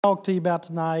Talk to you about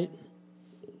tonight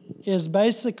is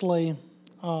basically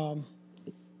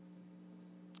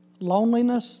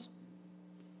loneliness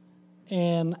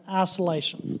and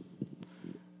isolation.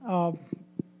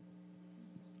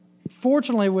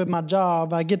 Fortunately, with my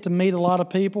job, I get to meet a lot of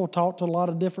people, talk to a lot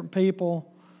of different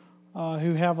people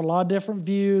who have a lot of different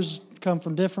views, come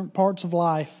from different parts of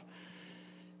life.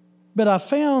 But I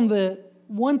found that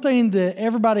one thing that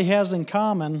everybody has in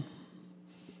common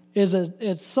is that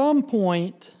at some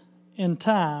point in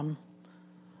time,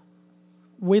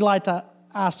 we like to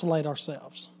isolate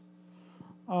ourselves.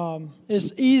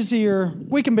 It's easier,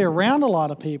 we can be around a lot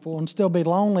of people and still be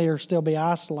lonely or still be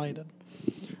isolated.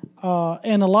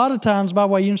 And a lot of times, by the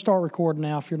way, you can start recording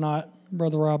now if you're not,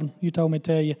 Brother Robin. You told me to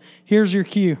tell you. Here's your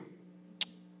cue.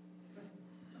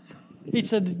 He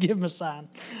said to give him a sign.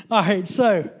 All right,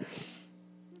 so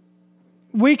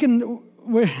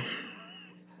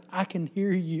I can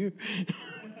hear you.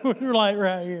 We're like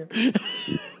right here.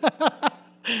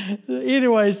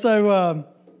 Anyway, so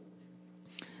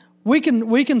we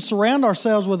can surround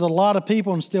ourselves with a lot of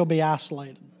people and still be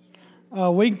isolated.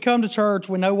 We can come to church.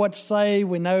 We know what to say.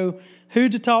 We know who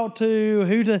to talk to,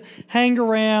 who to hang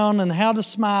around, and how to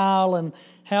smile, and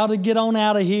how to get on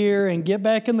out of here and get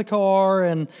back in the car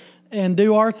and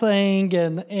do our thing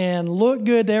and look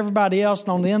good to everybody else.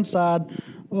 And on the inside,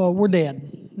 well, we're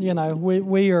dead. You know,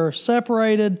 we are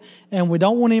separated, and we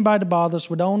don't want anybody to bother us.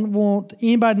 We don't want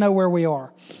anybody to know where we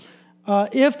are.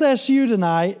 If that's you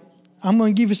tonight, I'm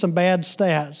going to give you some bad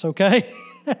stats, okay?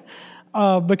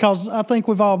 Because I think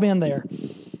we've all been there.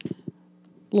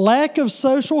 Lack of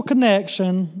social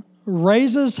connection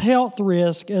raises health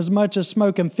risk as much as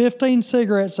smoking 15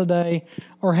 cigarettes a day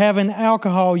or having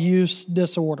alcohol use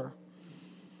disorder.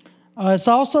 It's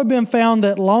also been found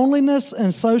that loneliness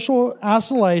and social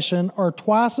isolation are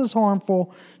twice as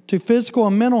harmful to physical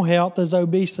and mental health as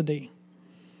obesity.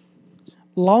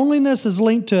 Loneliness is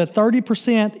linked to a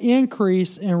 30%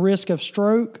 increase in risk of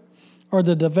stroke or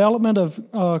the development of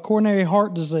coronary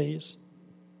heart disease.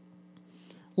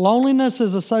 Loneliness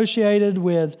is associated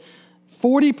with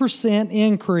 40%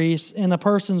 increase in a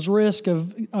person's risk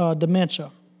of dementia.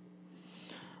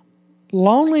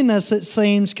 Loneliness, it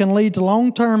seems, can lead to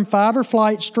long-term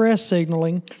fight-or-flight stress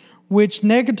signaling, which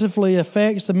negatively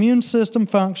affects immune system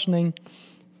functioning.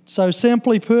 So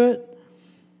simply put,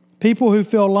 people who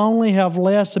feel lonely have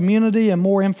less immunity and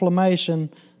more inflammation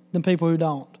than people who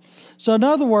don't. So in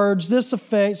other words, this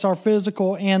affects our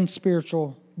physical and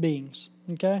spiritual beings,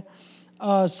 okay?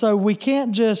 So we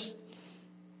can't just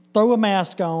throw a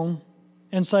mask on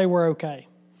and say we're okay.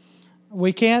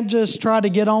 We can't just try to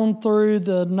get on through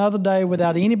another day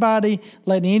without anybody,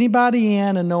 letting anybody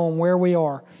in and knowing where we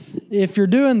are. If you're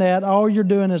doing that, all you're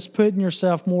doing is putting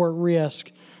yourself more at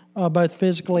risk, both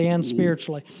physically and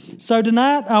spiritually. So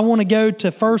tonight, I want to go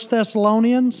to 1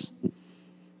 Thessalonians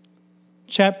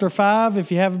chapter 5.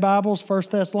 If you have Bibles, 1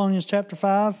 Thessalonians chapter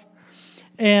 5.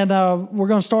 And we're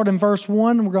going to start in verse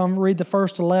 1. We're going to read the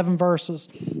first 11 verses.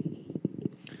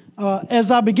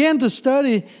 As I began to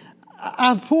study,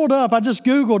 I just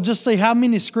Googled just to see how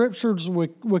many scriptures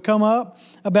would come up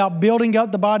about building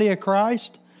up the body of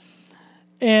Christ.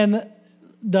 And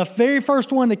the very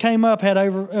first one that came up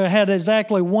had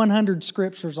exactly 100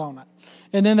 scriptures on it.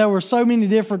 And then there were so many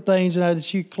different things,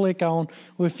 that you click on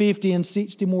with 50 and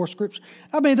 60 more scriptures.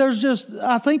 I mean,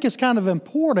 I think it's kind of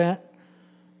important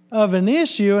of an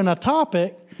issue and a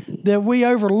topic that we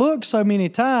overlook so many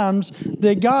times,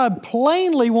 that God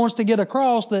plainly wants to get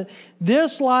across that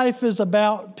this life is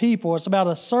about people. It's about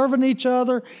us serving each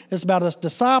other. It's about us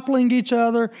discipling each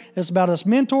other. It's about us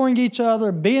mentoring each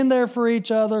other, being there for each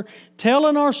other,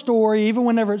 telling our story, even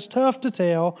whenever it's tough to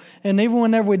tell, and even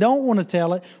whenever we don't want to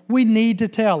tell it, we need to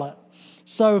tell it.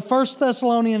 So 1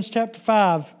 Thessalonians chapter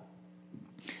 5.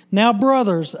 Now,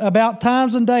 brothers, about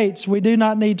times and dates we do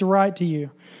not need to write to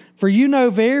you. For you know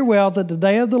very well that the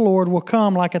day of the Lord will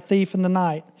come like a thief in the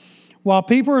night. While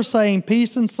people are saying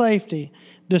peace and safety,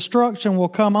 destruction will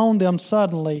come on them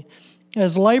suddenly,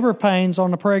 as labor pains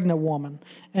on a pregnant woman,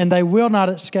 and they will not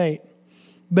escape.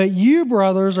 But you,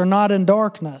 brothers, are not in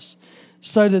darkness,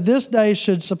 so that this day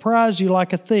should surprise you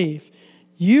like a thief.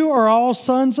 You are all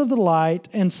sons of the light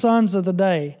and sons of the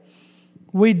day.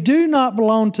 We do not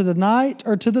belong to the night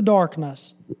or to the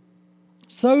darkness.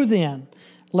 So then,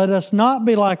 let us not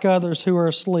be like others who are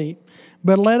asleep,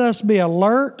 but let us be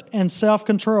alert and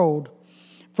self-controlled.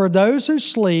 For those who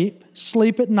sleep,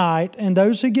 sleep at night, and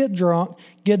those who get drunk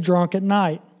at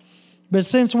night. But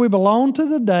since we belong to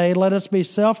the day, let us be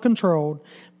self-controlled,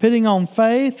 putting on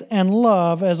faith and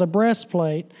love as a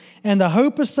breastplate, and the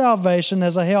hope of salvation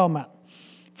as a helmet.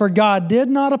 For God did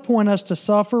not appoint us to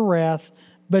suffer wrath,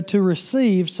 but to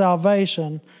receive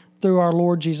salvation through our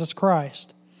Lord Jesus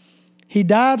Christ. He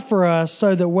died for us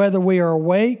so that whether we are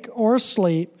awake or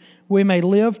asleep, we may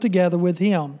live together with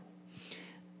Him.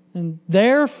 And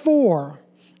therefore,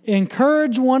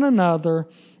 encourage one another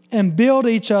and build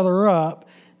each other up,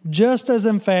 just as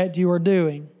in fact you are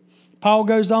doing. Paul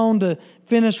goes on to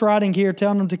finish writing here,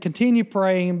 telling them to continue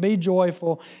praying and be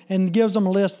joyful, and gives them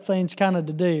a list of things kind of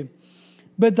to do.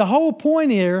 But the whole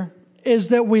point here is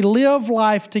that we live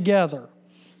life together.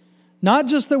 Not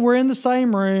just that we're in the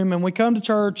same room and we come to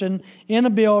church and in a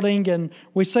building and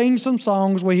we sing some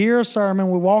songs, we hear a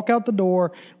sermon, we walk out the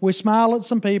door, we smile at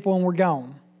some people and we're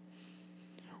gone.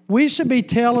 We should be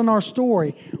telling our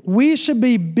story. We should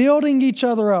be building each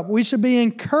other up. We should be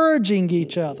encouraging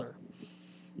each other.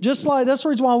 Just like, that's the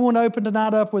reason why I want to open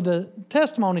tonight up with a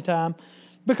testimony time,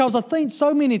 because I think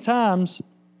so many times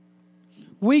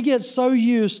we get so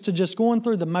used to just going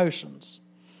through the motions.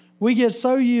 We get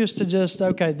so used to just,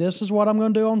 okay, this is what I'm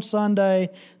going to do on Sunday.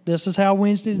 This is how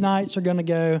Wednesday nights are going to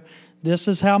go. This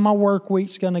is how my work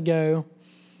week's going to go.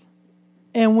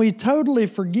 And we totally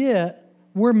forget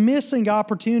we're missing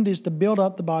opportunities to build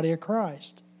up the body of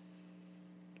Christ.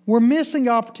 We're missing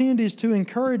opportunities to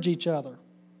encourage each other.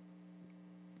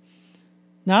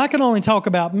 Now, I can only talk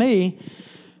about me,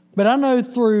 but I know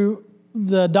through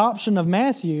the adoption of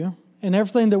Matthew and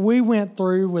everything that we went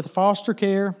through with foster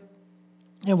care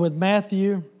and with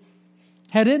Matthew,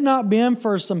 had it not been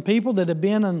for some people that had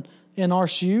been in our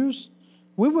shoes,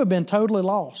 we would have been totally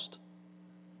lost.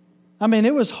 I mean,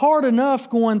 it was hard enough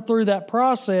going through that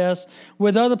process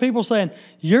with other people saying,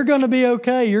 you're going to be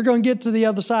okay. You're going to get to the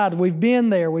other side. We've been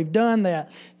there. We've done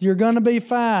that. You're going to be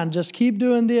fine. Just keep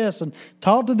doing this and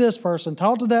talk to this person,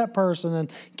 talk to that person,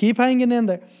 and keep hanging in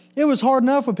there. It was hard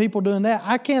enough with people doing that.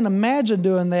 I can't imagine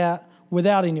doing that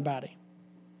without anybody.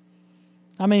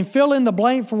 I mean, fill in the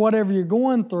blank for whatever you're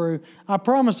going through. I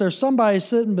promise there's somebody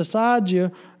sitting beside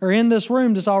you or in this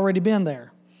room that's already been there.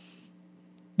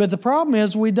 But the problem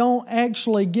is we don't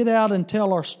actually get out and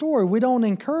tell our story. We don't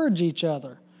encourage each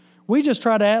other. We just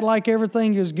try to act like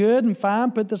everything is good and fine,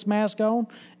 put this mask on,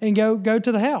 and go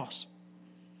to the house.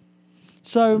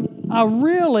 So I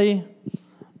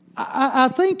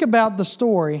think about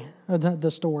the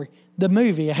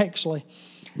movie actually,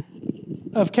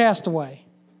 of Castaway,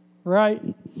 right?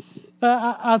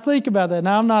 I think about that.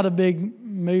 Now, I'm not a big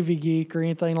movie geek or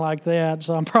anything like that,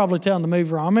 so I'm probably telling the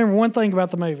movie wrong. I remember one thing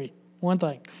about the movie. One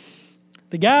thing.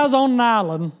 The guy's on an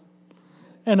island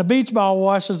and a beach ball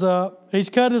washes up. He's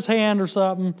cut his hand or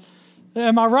something.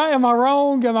 Am I right? Am I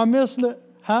wrong? Am I missing it?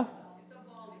 Huh?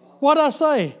 What'd I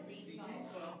say?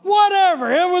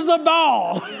 Whatever. It was a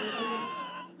ball.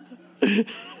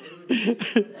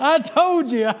 I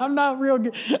told you, I'm not real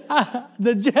good.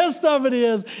 The gist of it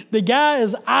is the guy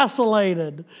is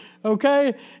isolated.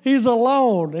 Okay? He's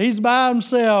alone. He's by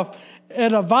himself.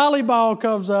 And a volleyball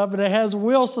comes up, and it has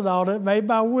Wilson on it, made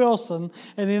by Wilson,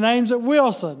 and he names it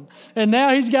Wilson. And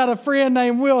now he's got a friend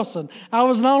named Wilson. I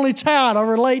was an only child. I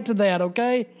relate to that,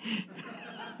 okay?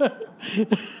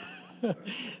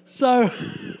 So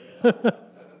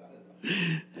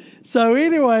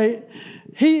anyway,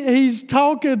 he's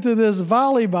talking to this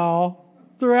volleyball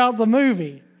throughout the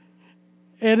movie.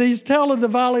 And he's telling the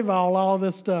volleyball all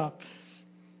this stuff.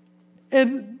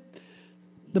 And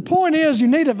the point is, you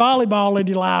need a volleyball in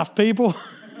your life, people.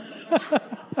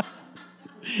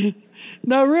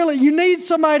 No, really, you need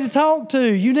somebody to talk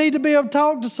to. You need to be able to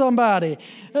talk to somebody.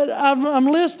 I'm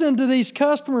listening to these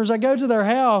customers. I go to their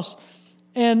house,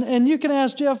 and you can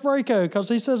ask Jeff Braco, because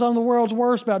he says I'm the world's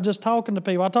worst about just talking to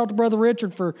people. I talked to Brother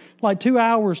Richard for like 2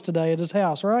 hours today at his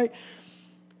house, right?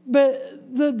 But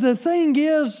the thing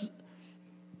is,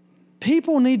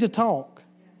 people need to talk.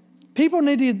 People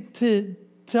need to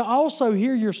also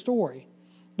hear your story.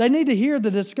 They need to hear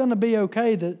that it's going to be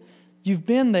okay, that you've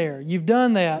been there, you've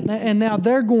done that, and now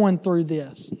they're going through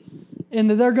this, and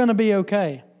that they're going to be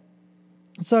okay.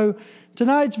 So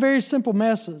tonight's very simple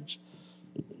message.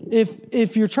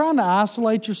 If you're trying to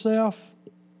isolate yourself,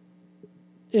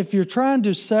 if you're trying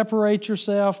to separate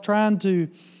yourself, trying to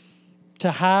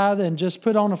hide and just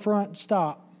put on the front,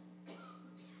 stop.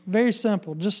 Very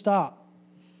simple, just stop.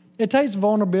 It takes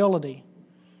vulnerability.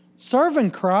 Serving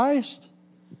Christ,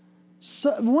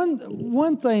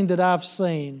 one thing that I've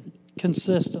seen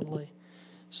consistently,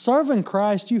 serving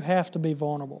Christ, you have to be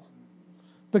vulnerable.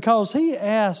 Because He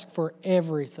asks for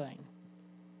everything.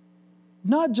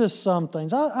 Not just some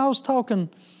things. I was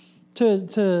talking to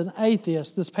an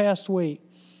atheist this past week,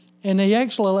 and he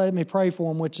actually let me pray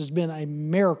for him, which has been a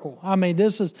miracle. I mean,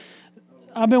 this is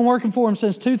I've been working for him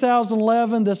since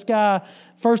 2011. This guy,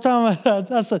 first time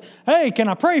I said, hey, can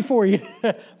I pray for you?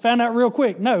 Found out real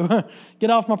quick, no, get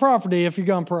off my property if you're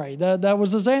going to pray. That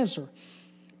was his answer.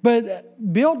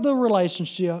 But built the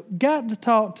relationship, got to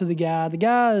talk to the guy. The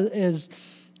guy has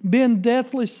been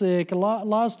deathly sick. A lot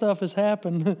of stuff has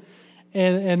happened.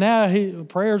 And now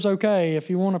prayer's okay if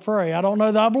you want to pray. I don't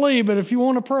know that I believe, but if you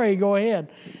want to pray, go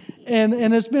ahead. And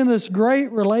it's been this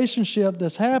great relationship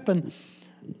that's happened.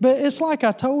 But it's like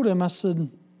I told him, I said,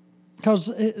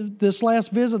 because this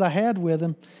last visit I had with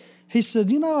him, he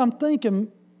said, I'm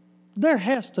thinking there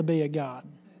has to be a God.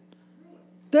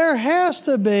 There has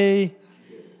to be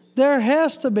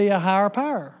a higher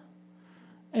power.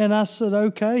 And I said,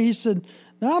 okay. He said,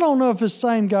 now I don't know if it's the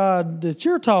same God that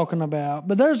you're talking about,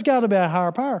 but there's got to be a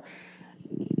higher power.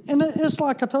 And it's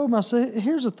like I told him, I said,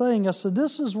 here's the thing. I said,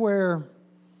 this is where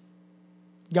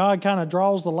God kind of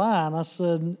draws the line. I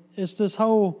said, it's this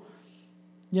whole,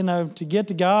 to get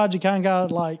to God, you kind of got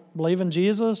to like believe in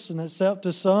Jesus and accept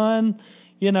His Son,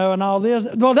 and all this.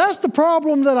 Well, that's the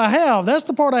problem that I have. That's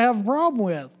the part I have a problem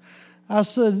with. I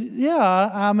said, yeah,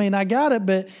 I got it,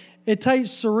 but it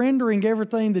takes surrendering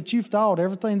everything that you've thought,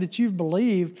 everything that you've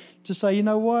believed to say, you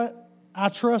know what? I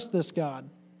trust this God.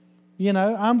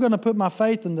 I'm going to put my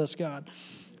faith in this God.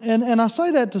 And I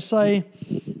say that to say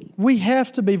we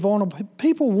have to be vulnerable.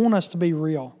 People want us to be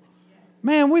real.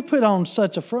 Man, we put on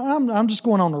such a front. I'm just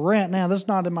going on a rant now. That's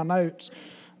not in my notes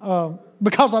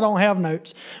because I don't have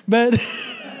notes. But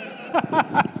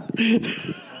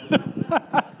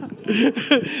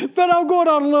but I'm going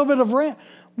on a little bit of rant.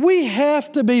 We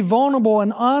have to be vulnerable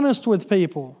and honest with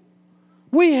people.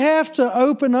 We have to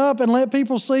open up and let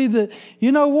people see that,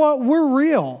 you know what, we're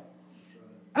real.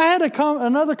 I had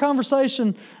another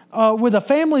conversation with a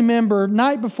family member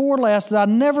night before last that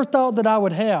I never thought that I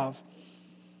would have.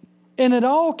 And it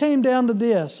all came down to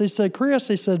this. He said, Chris,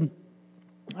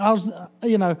 I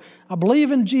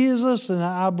believe in Jesus and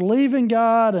I believe in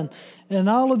God and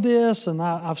all of this. And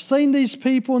I've seen these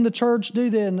people in the church do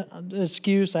that. And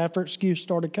excuse after excuse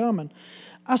started coming.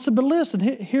 I said, but listen,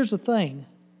 here's the thing.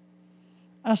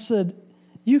 I said,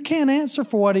 you can't answer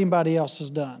for what anybody else has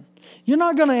done. You're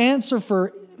not going to answer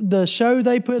for the show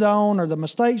they put on or the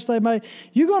mistakes they made.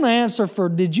 You're going to answer for,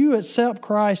 did you accept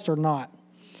Christ or not?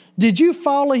 Did you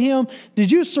follow Him?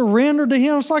 Did you surrender to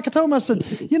Him? It's like I told him, I said,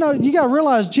 you got to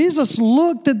realize Jesus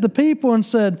looked at the people and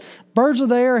said, birds of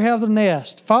the air have their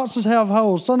nest. Foxes have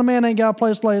holes. Son of man ain't got a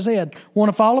place to lay his head. Want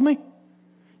to follow me?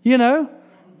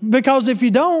 Because if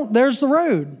you don't, there's the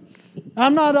road.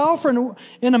 I'm not offering.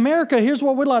 In America, here's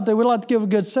what we like to do. We like to give a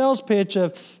good sales pitch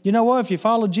of, you know what, if you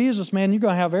follow Jesus, man, you're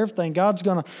going to have everything. God's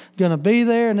going to be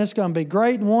there, and it's going to be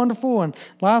great and wonderful, and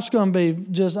life's going to be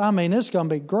it's going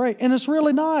to be great. And it's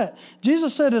really not.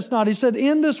 Jesus said it's not. He said,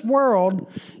 in this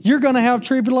world, you're going to have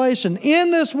tribulation.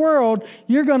 In this world,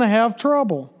 you're going to have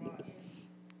trouble.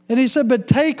 And He said, but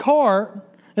take heart.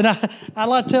 And I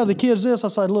like to tell the kids this. I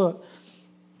say, look,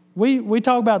 We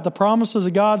talk about the promises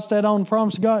of God, stayed on the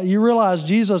promise of God. You realize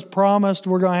Jesus promised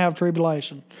we're going to have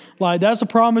tribulation. Like, that's a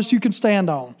promise you can stand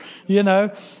on,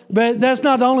 But that's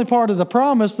not the only part of the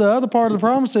promise. The other part of the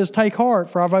promise is take heart,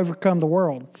 for I've overcome the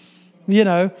world.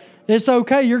 It's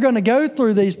okay. You're going to go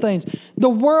through these things. The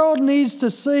world needs to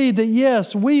see that,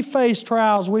 yes, we face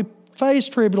trials. We face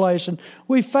tribulation.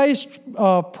 We face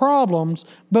problems,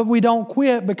 but we don't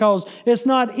quit because it's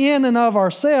not in and of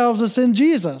ourselves. It's in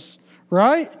Jesus,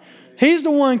 right? He's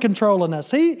the one controlling us.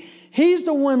 He's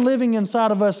the one living inside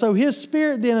of us. So His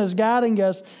Spirit then is guiding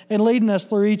us and leading us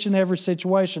through each and every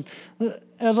situation.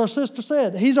 As our sister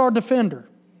said, He's our defender,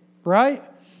 right?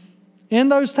 In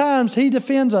those times, He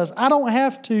defends us. I don't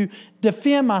have to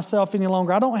defend myself any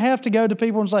longer. I don't have to go to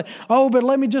people and say, oh, but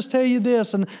let me just tell you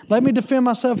this and let me defend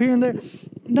myself here and there.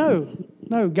 No,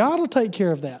 God will take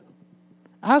care of that.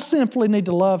 I simply need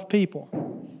to love people.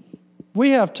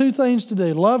 We have two things to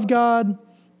do, love God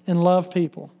and love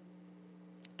people.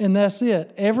 And that's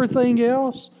it. Everything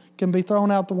else can be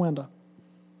thrown out the window.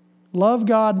 Love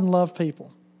God and love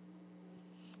people.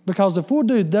 Because if we'll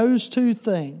do those two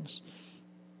things,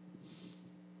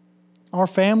 our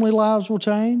family lives will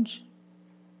change.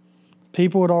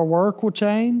 People at our work will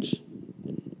change.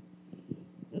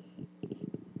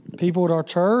 People at our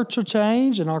church will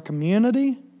change, and our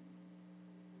community.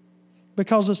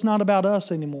 Because it's not about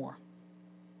us anymore.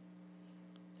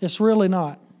 It's really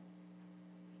not.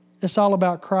 It's all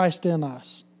about Christ in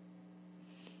us.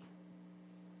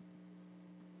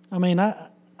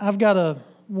 I've got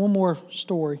one more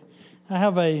story. I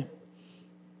have a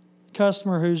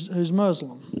customer who's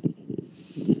Muslim.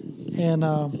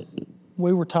 And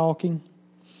we were talking.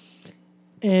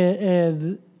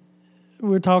 And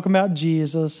we're talking about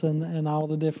Jesus and all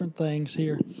the different things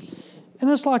here. And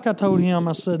it's like I told him,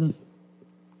 I said,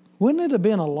 wouldn't it have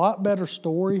been a lot better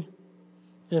story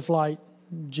if, like,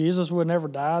 Jesus would never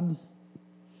died?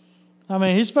 I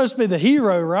mean, he's supposed to be the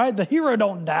hero, right? The hero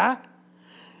don't die.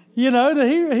 You know, the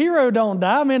hero don't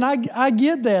die. I mean, I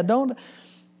get that.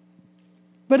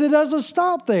 But it doesn't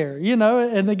stop there, you know.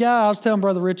 And the guy, I was telling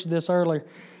Brother Richard this earlier,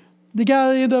 the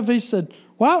guy ended up, he said,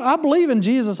 well, I believe in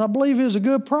Jesus. I believe he was a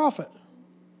good prophet.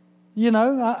 You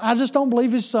know, I just don't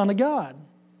believe he's the Son of God.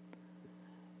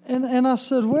 And I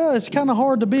said, well, it's kind of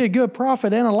hard to be a good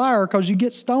prophet and a liar because you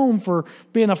get stoned for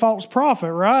being a false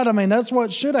prophet, right? I mean, that's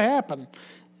what should have happened.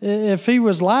 If he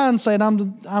was lying, saying,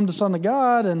 I'm the Son of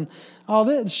God and all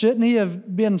that, shouldn't he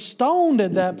have been stoned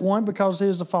at that point because he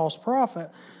was a false prophet?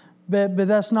 But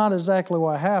that's not exactly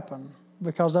what happened,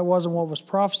 because that wasn't what was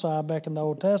prophesied back in the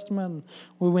Old Testament. And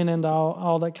we went into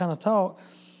all that kind of talk.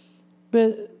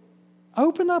 But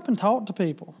open up and talk to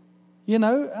people. You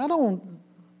know, I don't,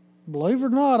 believe it or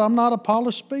not, I'm not a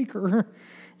polished speaker.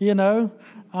 You know,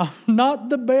 I'm not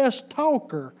the best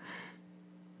talker.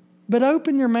 But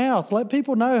open your mouth. Let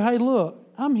people know, hey,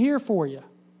 look, I'm here for you.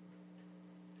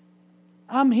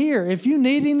 I'm here. If you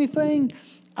need anything,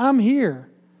 I'm here.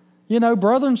 You know,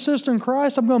 brother and sister in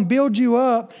Christ, I'm going to build you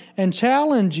up and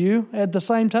challenge you at the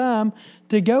same time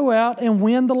to go out and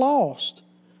win the lost.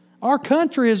 Our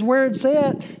country is where it's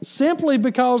at simply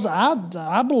because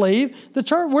I believe the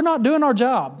church, we're not doing our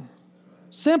job.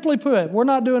 Simply put, we're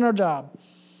not doing our job.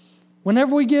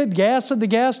 Whenever we get gas at the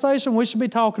gas station, we should be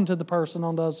talking to the person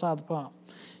on the other side of the pump,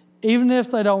 even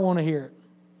if they don't want to hear it.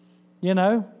 You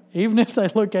know? Even if they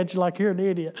look at you like you're an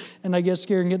idiot and they get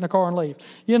scared and get in the car and leave.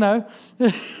 You know,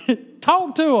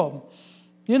 talk to them.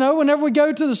 You know, whenever we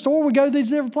go to the store, we go to these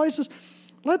different places,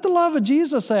 let the love of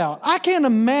Jesus out. I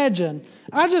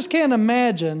just can't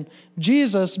imagine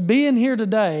Jesus being here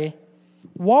today,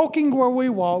 walking where we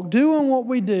walk, doing what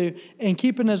we do, and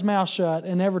keeping his mouth shut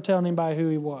and never telling anybody who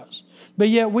he was. But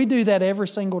yet we do that every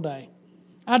single day.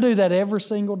 I do that every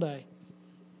single day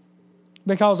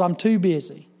because I'm too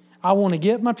busy. I want to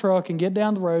get in my truck and get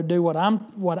down the road, do what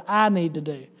I need to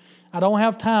do. I don't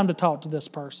have time to talk to this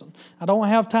person. I don't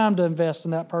have time to invest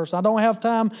in that person. I don't have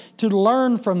time to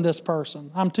learn from this person.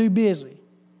 I'm too busy.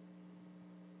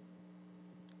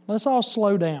 Let's all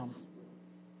slow down.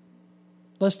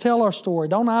 Let's tell our story.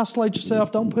 Don't isolate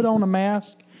yourself. Don't put on a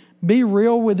mask. Be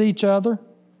real with each other.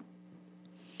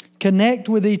 Connect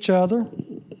with each other.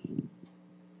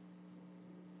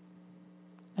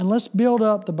 And let's build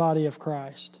up the body of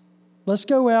Christ. Let's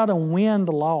go out and win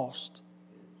the lost.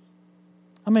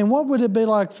 I mean, what would it be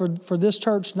like for this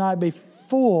church tonight to be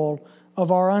full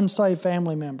of our unsaved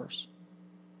family members?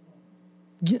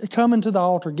 Coming to the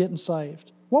altar, getting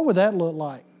saved. What would that look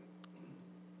like?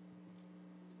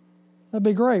 That'd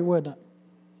be great, wouldn't it?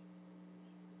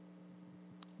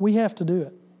 We have to do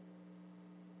it.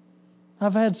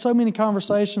 I've had so many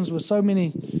conversations with so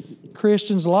many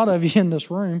Christians, a lot of you in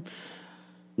this room,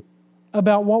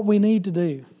 about what we need to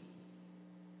do.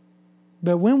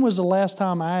 But when was the last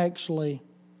time I actually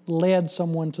led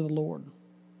someone to the Lord?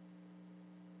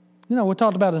 You know, we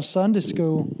talked about in Sunday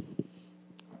school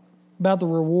about the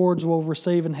rewards we'll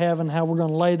receive in heaven, how we're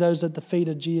going to lay those at the feet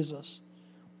of Jesus.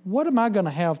 What am I going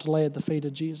to have to lay at the feet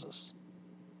of Jesus?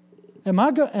 Am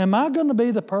I going to be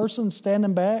the person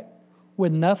standing back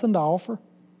with nothing to offer?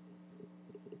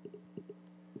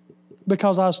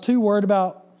 Because I was too worried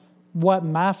about what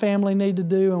my family need to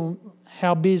do and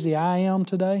how busy I am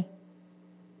today?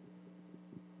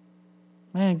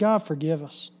 Man, God forgive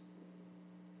us.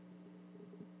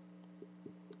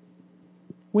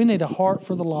 We need a heart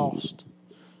for the lost.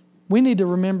 We need to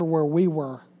remember where we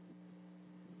were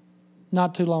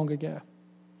not too long ago.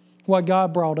 What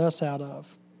God brought us out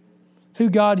of. Who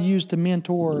God used to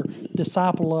mentor or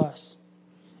disciple us.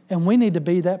 And we need to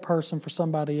be that person for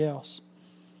somebody else.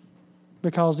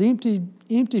 Because empty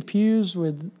pews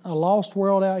with a lost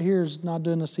world out here is not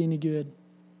doing us any good.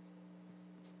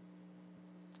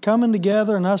 Coming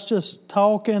together and us just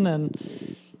talking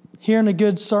and hearing a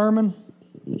good sermon,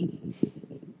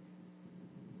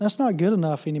 that's not good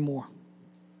enough anymore.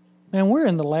 Man, we're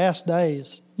in the last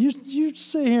days. You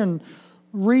sit here and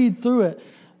read through it.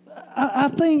 I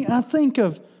think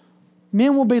of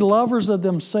men will be lovers of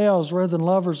themselves rather than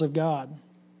lovers of God.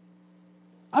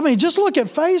 I mean, just look at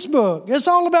Facebook. It's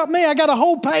all about me. I got a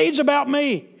whole page about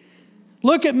me.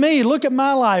 Look at me. Look at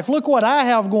my life. Look what I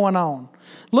have going on.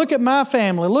 Look at my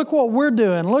family. Look what we're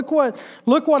doing. Look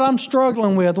what I'm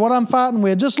struggling with, what I'm fighting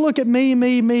with. Just look at me.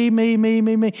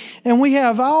 And we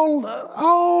have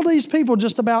all these people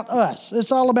just about us.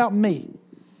 It's all about me.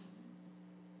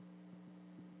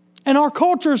 And our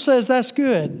culture says that's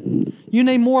good. You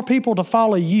need more people to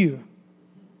follow you.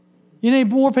 You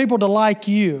need more people to like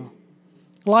you,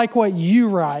 like what you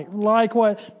write, like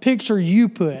what picture you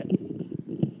put.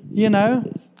 You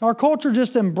know, our culture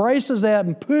just embraces that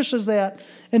and pushes that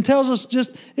and tells us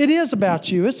just, it is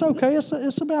about you. It's okay.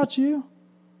 It's about you.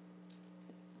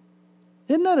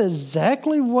 Isn't that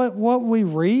exactly what we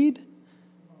read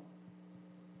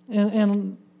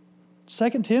in 2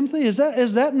 Timothy? Is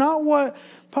that not what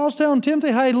Paul's telling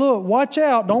Timothy? Hey, look, watch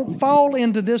out. Don't fall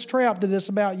into this trap that it's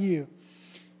about you.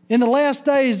 In the last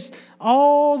days,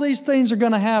 all these things are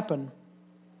going to happen.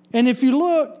 And if you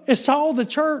look, it's all the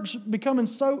church becoming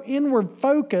so inward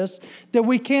focused that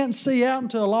we can't see out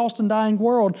into a lost and dying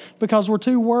world because we're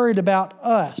too worried about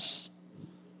us.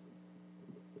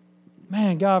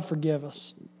 Man, God forgive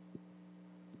us.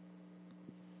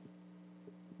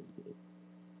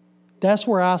 That's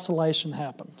where isolation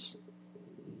happens.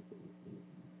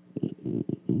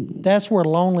 That's where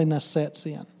loneliness sets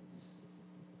in.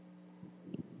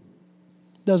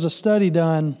 There's a study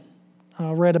done,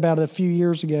 I read about it a few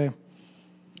years ago,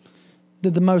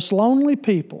 that the most lonely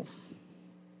people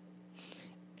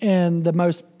and the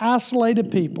most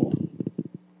isolated people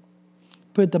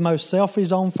put the most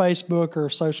selfies on Facebook or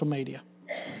social media.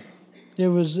 It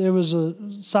was a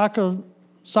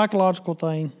psychological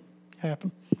thing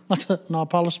happened. Not a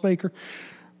polished speaker,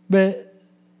 but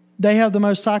they have the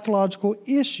most psychological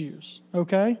issues,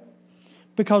 okay?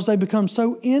 Because they become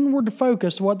so inward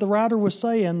focused. What the writer was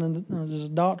saying, and the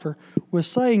doctor was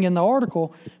saying in the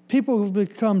article, people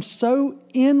become so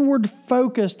inward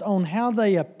focused on how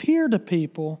they appear to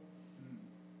people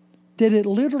that it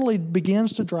literally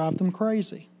begins to drive them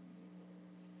crazy.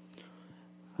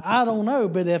 I don't know,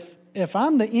 but if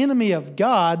I'm the enemy of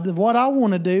God, what I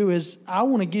want to do is I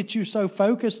want to get you so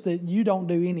focused that you don't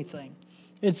do anything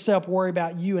except worry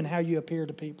about you and how you appear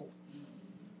to people.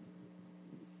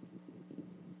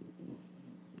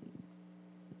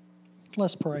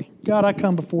 Let's pray. God, I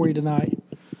come before you tonight.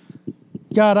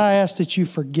 God, I ask that you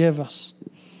forgive us.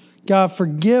 God,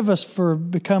 forgive us for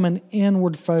becoming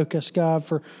inward focused. God,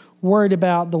 for worried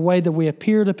about the way that we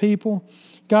appear to people.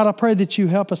 God, I pray that you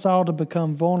help us all to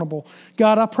become vulnerable.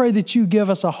 God, I pray that you give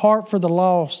us a heart for the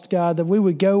lost, God, that we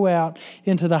would go out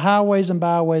into the highways and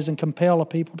byways and compel a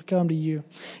people to come to you.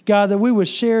 God, that we would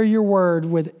share your word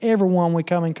with everyone we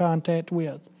come in contact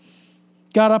with.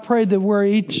 God, I pray that we're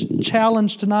each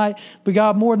challenged tonight, but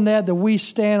God, more than that we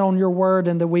stand on your word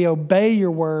and that we obey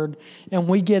your word and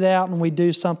we get out and we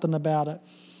do something about it.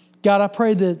 God, I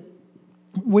pray that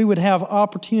we would have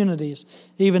opportunities,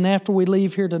 even after we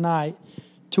leave here tonight,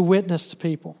 to witness to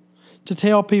people, to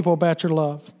tell people about your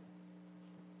love.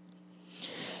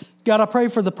 God, I pray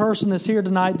for the person that's here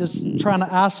tonight that's trying to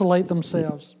isolate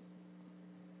themselves.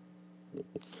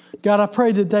 God, I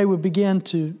pray that they would begin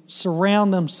to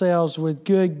surround themselves with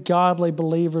good, godly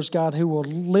believers, God, who will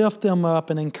lift them up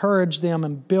and encourage them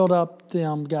and build up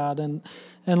them, God. And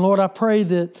Lord, I pray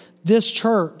that this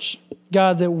church,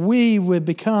 God, that we would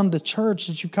become the church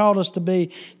that you've called us to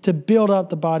be, to build up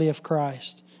the body of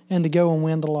Christ and to go and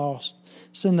win the lost.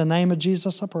 It's in the name of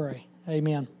Jesus I pray.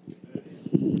 Amen.